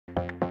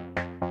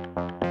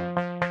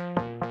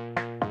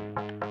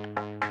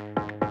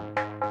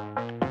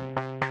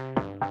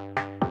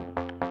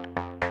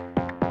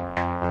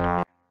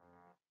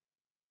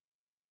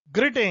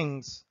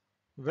Greetings!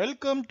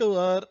 Welcome to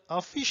our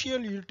official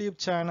YouTube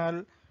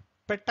channel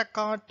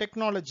Pettaka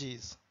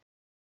Technologies.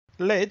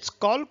 Let's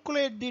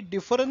calculate the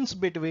difference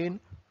between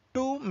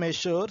two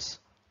measures,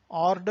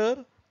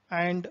 order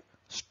and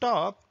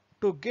stock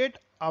to get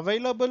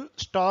available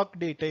stock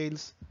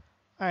details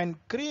and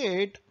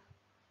create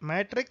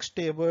matrix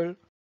table.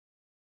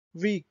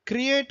 We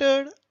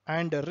created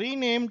and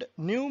renamed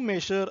new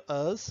measure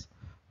as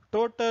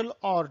total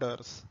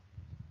orders.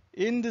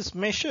 In this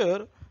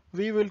measure,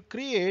 we will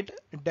create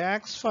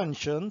DAX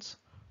functions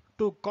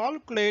to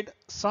calculate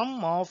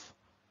sum of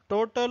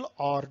total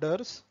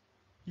orders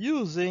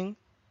using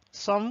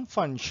sum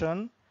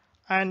function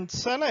and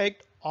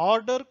select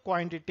order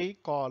quantity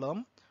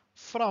column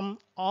from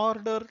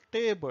order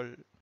table.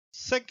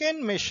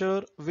 Second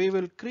measure, we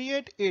will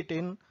create it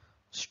in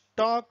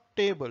stock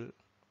table.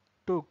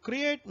 To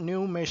create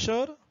new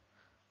measure,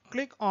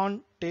 click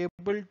on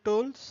Table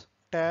Tools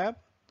tab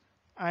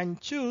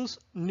and choose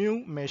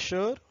New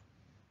Measure.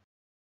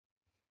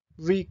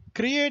 We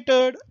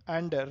created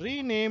and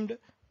renamed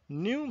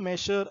new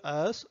measure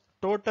as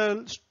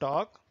total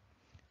stock.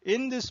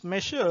 In this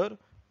measure,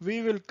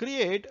 we will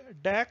create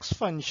DAX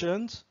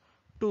functions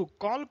to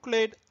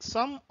calculate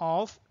sum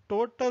of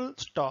total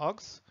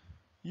stocks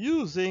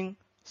using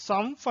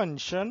sum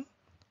function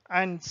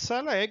and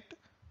select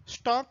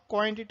stock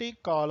quantity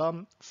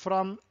column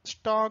from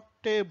stock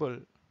table.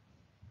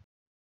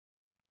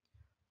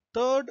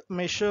 Third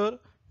measure,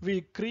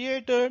 we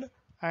created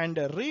and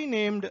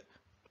renamed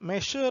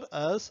measure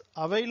as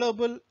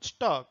available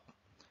stock.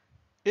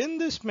 In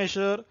this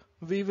measure,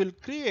 we will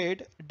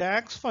create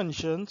DAX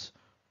functions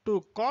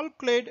to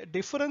calculate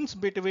difference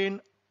between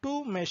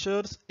two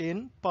measures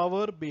in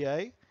Power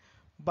BI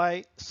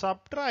by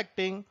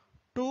subtracting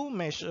two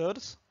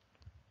measures,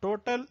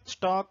 total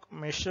stock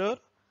measure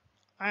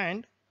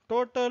and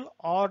total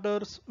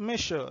orders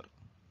measure.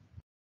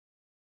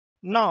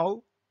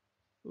 Now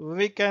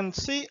we can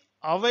see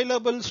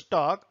available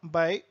stock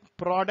by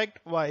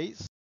product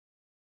wise.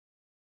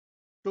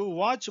 To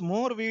watch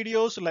more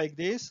videos like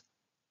this,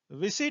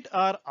 visit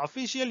our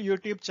official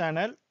YouTube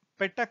channel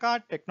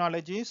Pettaka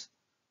Technologies.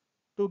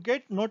 To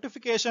get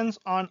notifications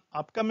on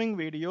upcoming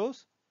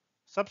videos,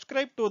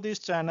 subscribe to this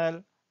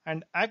channel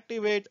and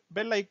activate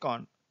bell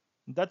icon.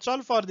 That's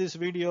all for this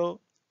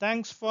video.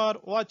 Thanks for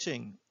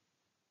watching.